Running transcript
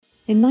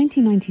In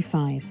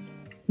 1995,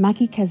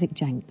 Maggie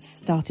Keswick-Jenks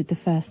started the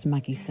first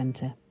Maggie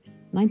Centre.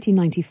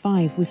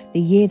 1995 was the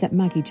year that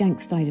Maggie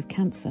Jenks died of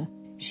cancer.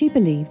 She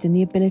believed in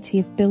the ability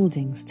of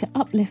buildings to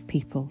uplift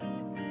people,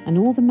 and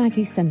all the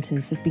Maggie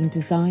Centres have been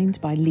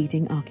designed by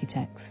leading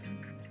architects.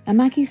 A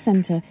Maggie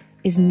Centre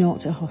is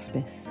not a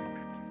hospice.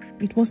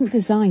 It wasn't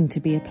designed to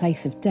be a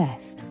place of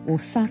death or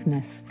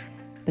sadness,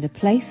 but a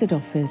place that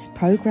offers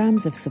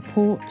programmes of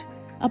support,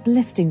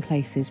 uplifting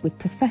places with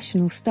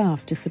professional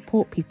staff to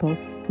support people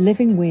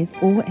living with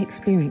or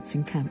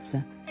experiencing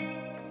cancer.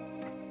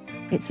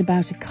 It's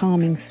about a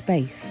calming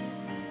space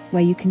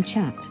where you can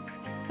chat,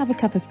 have a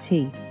cup of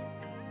tea,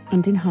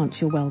 and enhance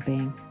your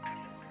well-being.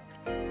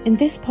 In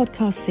this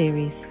podcast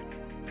series,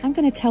 I'm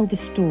going to tell the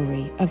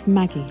story of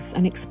Maggie's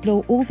and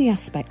explore all the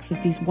aspects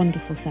of these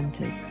wonderful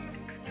centres.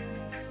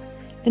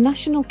 The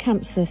National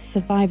Cancer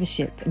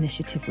Survivorship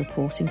Initiative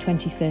report in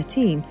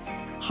 2013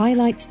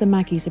 highlights the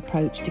Maggie's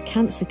approach to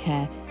cancer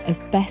care as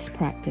best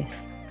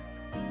practice.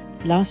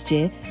 Last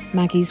year,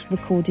 Maggie's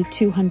recorded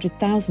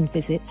 200,000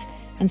 visits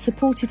and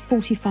supported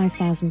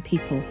 45,000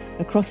 people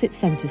across its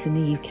centres in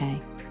the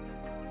UK.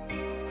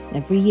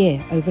 Every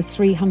year, over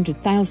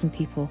 300,000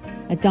 people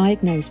are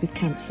diagnosed with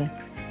cancer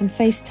and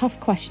face tough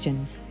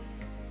questions.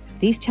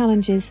 These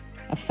challenges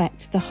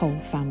affect the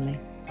whole family.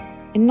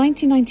 In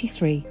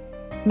 1993,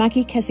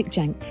 Maggie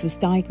Keswick-Jenks was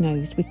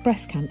diagnosed with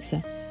breast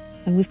cancer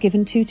and was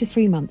given 2 to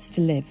 3 months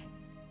to live.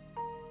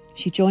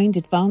 She joined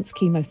advanced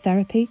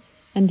chemotherapy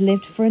and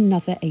lived for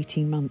another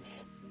 18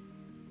 months.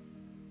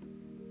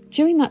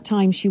 During that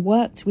time, she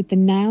worked with the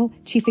now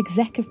Chief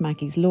Exec of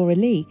Maggie's, Laura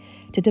Lee,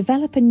 to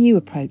develop a new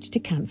approach to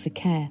cancer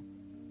care.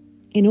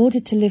 In order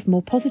to live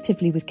more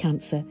positively with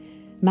cancer,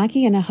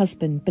 Maggie and her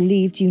husband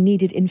believed you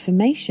needed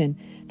information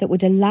that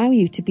would allow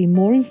you to be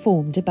more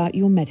informed about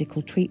your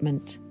medical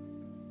treatment.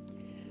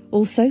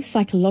 Also,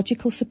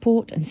 psychological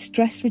support and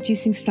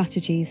stress-reducing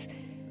strategies,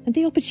 and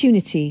the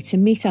opportunity to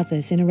meet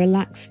others in a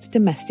relaxed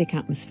domestic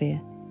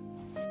atmosphere.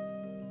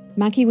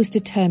 Maggie was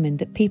determined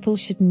that people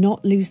should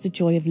not lose the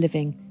joy of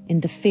living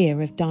in the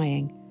fear of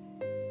dying.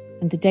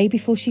 And the day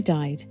before she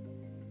died,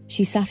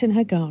 she sat in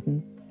her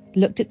garden,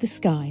 looked at the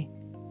sky,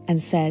 and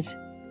said,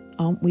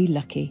 "Aren't we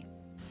lucky?"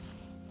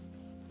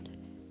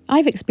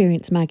 I've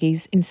experienced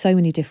Maggie's in so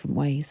many different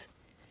ways.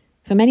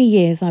 For many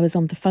years, I was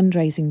on the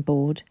fundraising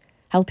board,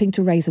 helping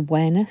to raise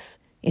awareness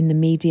in the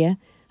media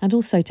and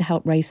also to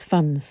help raise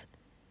funds.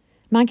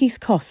 Maggie's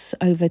costs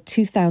over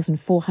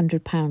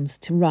 £2,400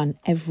 to run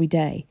every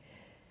day.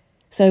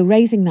 So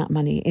raising that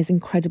money is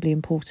incredibly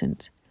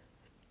important.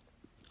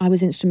 I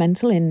was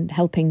instrumental in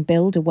helping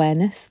build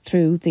awareness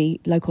through the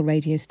local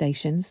radio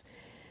stations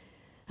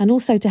and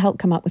also to help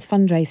come up with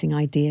fundraising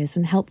ideas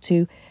and help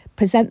to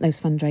present those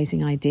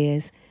fundraising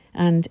ideas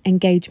and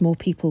engage more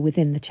people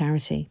within the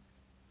charity.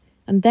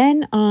 And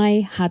then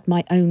I had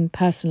my own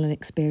personal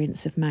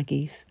experience of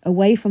Maggie's,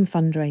 away from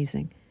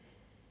fundraising.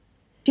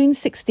 June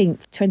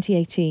 16th,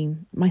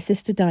 2018, my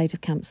sister died of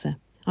cancer.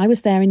 I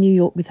was there in New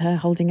York with her,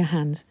 holding her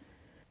hand,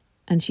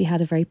 and she had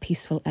a very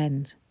peaceful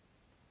end.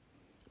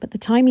 But the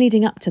time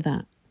leading up to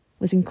that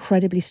was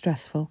incredibly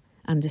stressful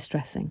and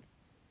distressing.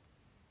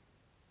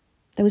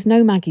 There was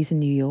no Maggie's in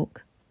New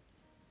York.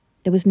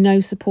 There was no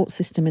support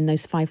system in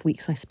those 5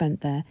 weeks I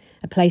spent there,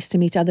 a place to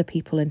meet other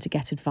people and to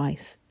get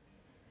advice.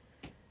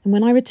 And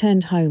when I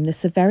returned home, the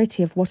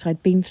severity of what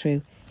I'd been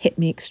through hit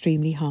me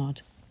extremely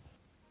hard.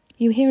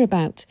 You hear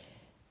about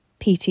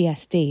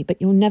PTSD, but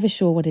you're never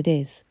sure what it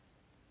is.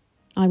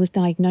 I was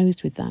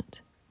diagnosed with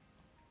that.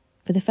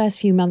 For the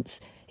first few months,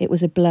 it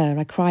was a blur.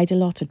 I cried a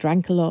lot, I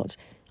drank a lot.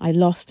 I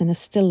lost and have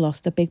still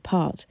lost a big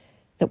part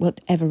that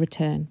won't ever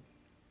return.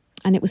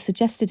 And it was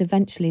suggested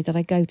eventually that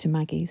I go to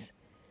Maggie's.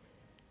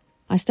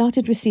 I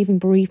started receiving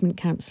bereavement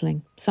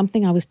counselling,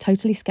 something I was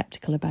totally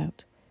sceptical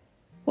about.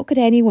 What could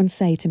anyone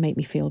say to make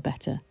me feel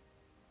better?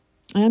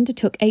 I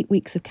undertook 8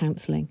 weeks of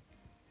counselling.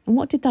 And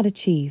what did that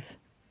achieve?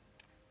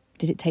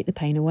 Did it take the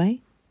pain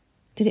away?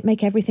 Did it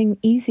make everything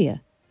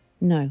easier?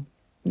 No,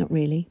 not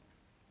really.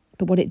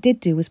 But what it did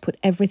do was put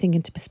everything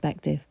into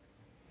perspective.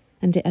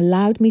 And it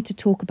allowed me to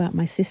talk about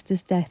my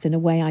sister's death in a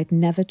way I'd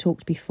never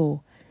talked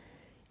before.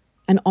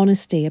 An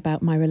honesty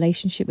about my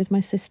relationship with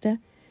my sister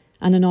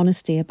and an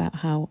honesty about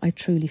how I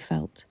truly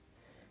felt.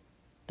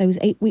 Those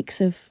 8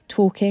 weeks of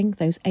talking,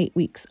 those 8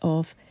 weeks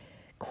of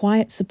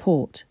quiet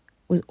support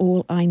was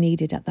all I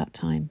needed at that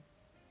time.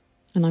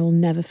 And I will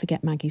never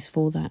forget Maggie's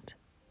for that.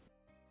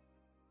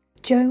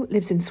 Jo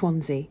lives in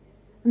Swansea,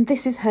 and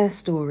this is her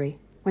story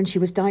when she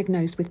was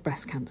diagnosed with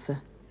breast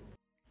cancer.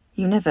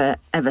 You never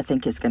ever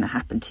think it's going to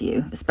happen to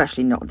you,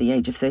 especially not at the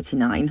age of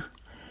 39.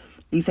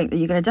 You think that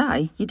you're going to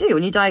die. You do.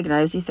 When you're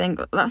diagnosed, you think,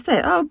 that's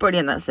it. Oh,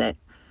 brilliant, that's it.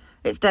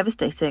 It's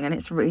devastating and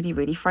it's really,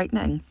 really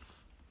frightening.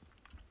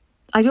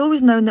 I'd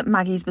always known that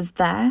Maggie's was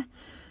there,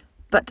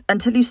 but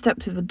until you step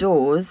through the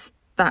doors,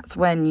 that's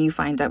when you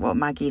find out what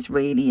Maggie's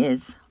really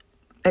is.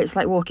 It's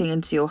like walking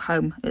into your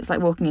home. It's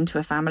like walking into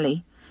a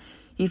family.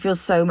 You feel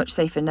so much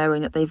safer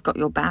knowing that they've got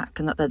your back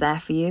and that they're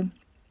there for you.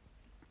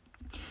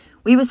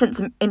 We were sent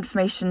some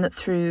information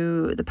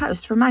through the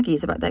post from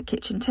Maggie's about their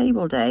kitchen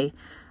table day.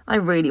 I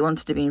really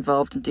wanted to be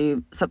involved and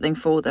do something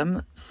for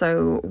them,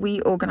 so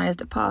we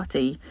organised a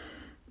party.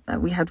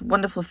 We had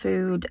wonderful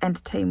food,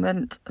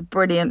 entertainment, a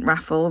brilliant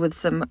raffle with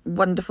some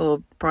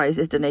wonderful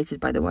prizes donated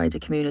by the wider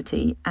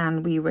community,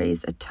 and we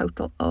raised a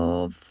total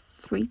of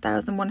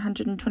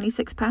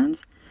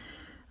 £3,126.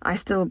 I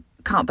still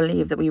can't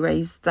believe that we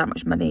raised that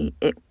much money.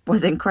 It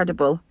was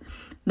incredible.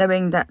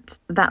 Knowing that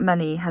that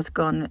money has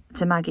gone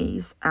to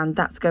Maggie's and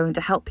that's going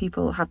to help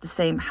people have the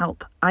same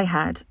help I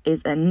had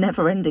is a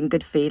never-ending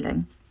good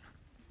feeling.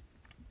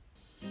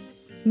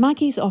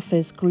 Maggie's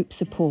offers group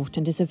support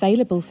and is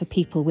available for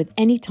people with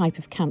any type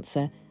of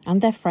cancer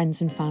and their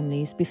friends and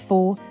families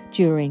before,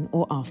 during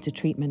or after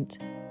treatment.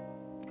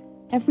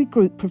 Every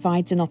group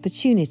provides an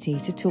opportunity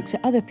to talk to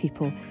other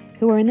people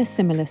who are in a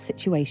similar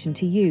situation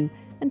to you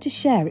and to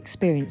share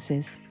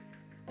experiences.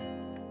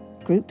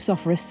 Groups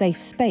offer a safe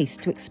space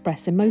to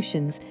express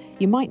emotions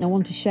you might not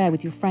want to share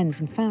with your friends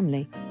and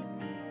family.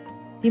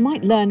 You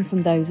might learn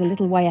from those a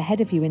little way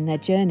ahead of you in their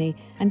journey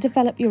and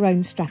develop your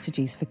own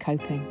strategies for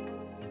coping.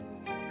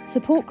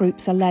 Support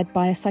groups are led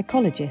by a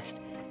psychologist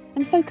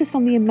and focus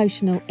on the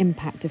emotional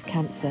impact of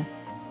cancer.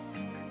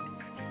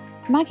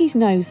 Maggie's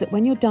knows that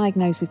when you're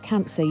diagnosed with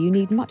cancer, you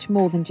need much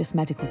more than just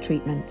medical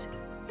treatment.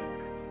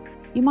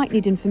 You might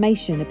need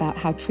information about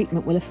how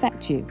treatment will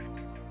affect you,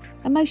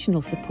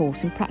 emotional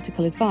support and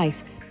practical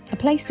advice, a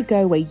place to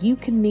go where you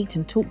can meet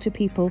and talk to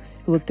people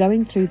who are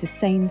going through the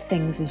same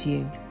things as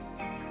you.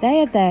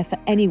 They are there for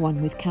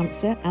anyone with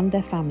cancer and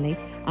their family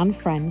and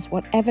friends,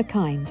 whatever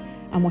kind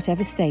and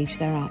whatever stage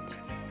they're at.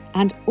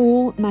 And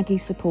all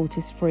Maggie's support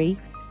is free.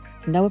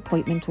 There's no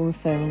appointment or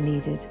referral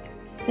needed.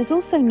 There's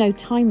also no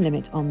time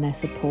limit on their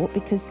support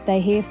because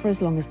they're here for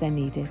as long as they're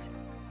needed.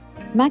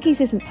 Maggie's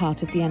isn't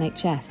part of the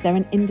NHS, they're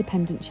an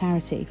independent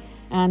charity,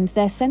 and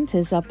their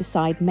centres are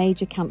beside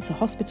major cancer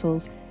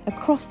hospitals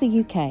across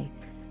the UK,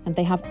 and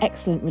they have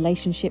excellent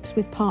relationships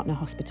with partner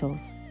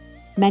hospitals.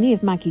 Many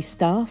of Maggie's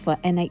staff are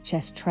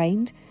NHS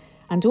trained,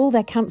 and all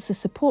their cancer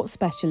support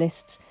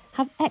specialists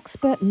have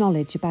expert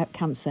knowledge about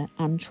cancer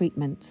and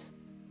treatments.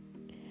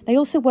 They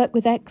also work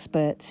with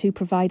experts who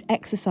provide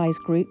exercise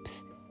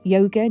groups,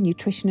 yoga,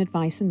 nutrition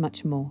advice and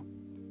much more.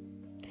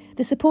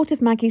 The support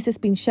of Maggie's has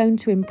been shown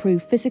to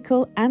improve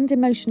physical and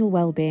emotional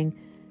well-being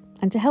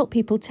and to help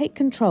people take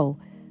control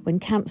when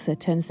cancer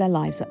turns their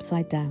lives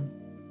upside down.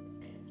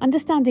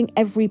 Understanding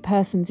every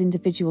person's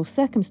individual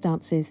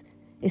circumstances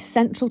is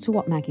central to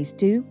what Maggie's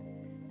do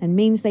and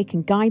means they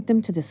can guide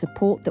them to the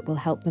support that will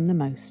help them the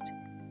most.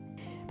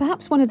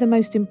 Perhaps one of the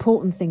most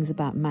important things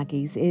about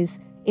Maggie's is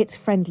its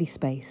friendly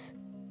space.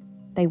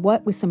 They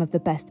work with some of the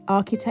best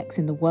architects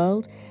in the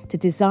world to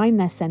design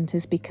their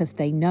centres because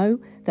they know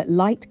that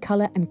light,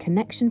 colour and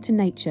connection to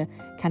nature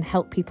can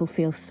help people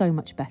feel so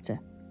much better.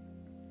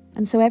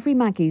 And so every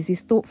Maggie's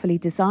is thoughtfully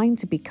designed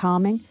to be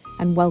calming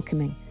and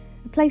welcoming,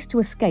 a place to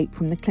escape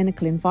from the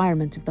clinical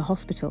environment of the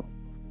hospital.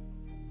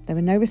 There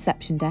are no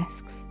reception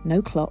desks,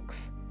 no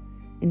clocks,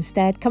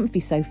 instead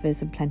comfy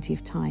sofas and plenty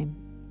of time.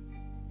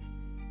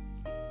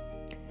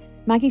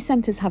 Maggie's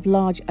centres have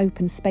large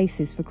open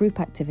spaces for group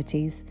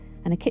activities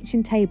and a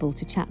kitchen table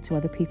to chat to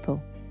other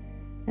people.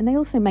 And they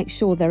also make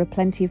sure there are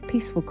plenty of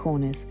peaceful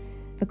corners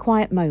for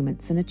quiet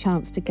moments and a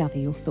chance to gather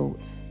your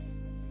thoughts.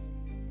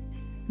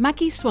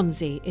 Maggie's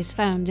Swansea is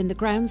found in the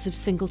grounds of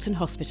Singleton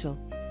Hospital.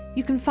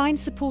 You can find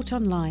support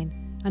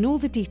online and all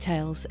the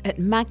details at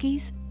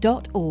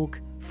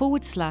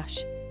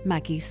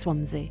maggies.org/Maggie's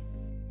Swansea.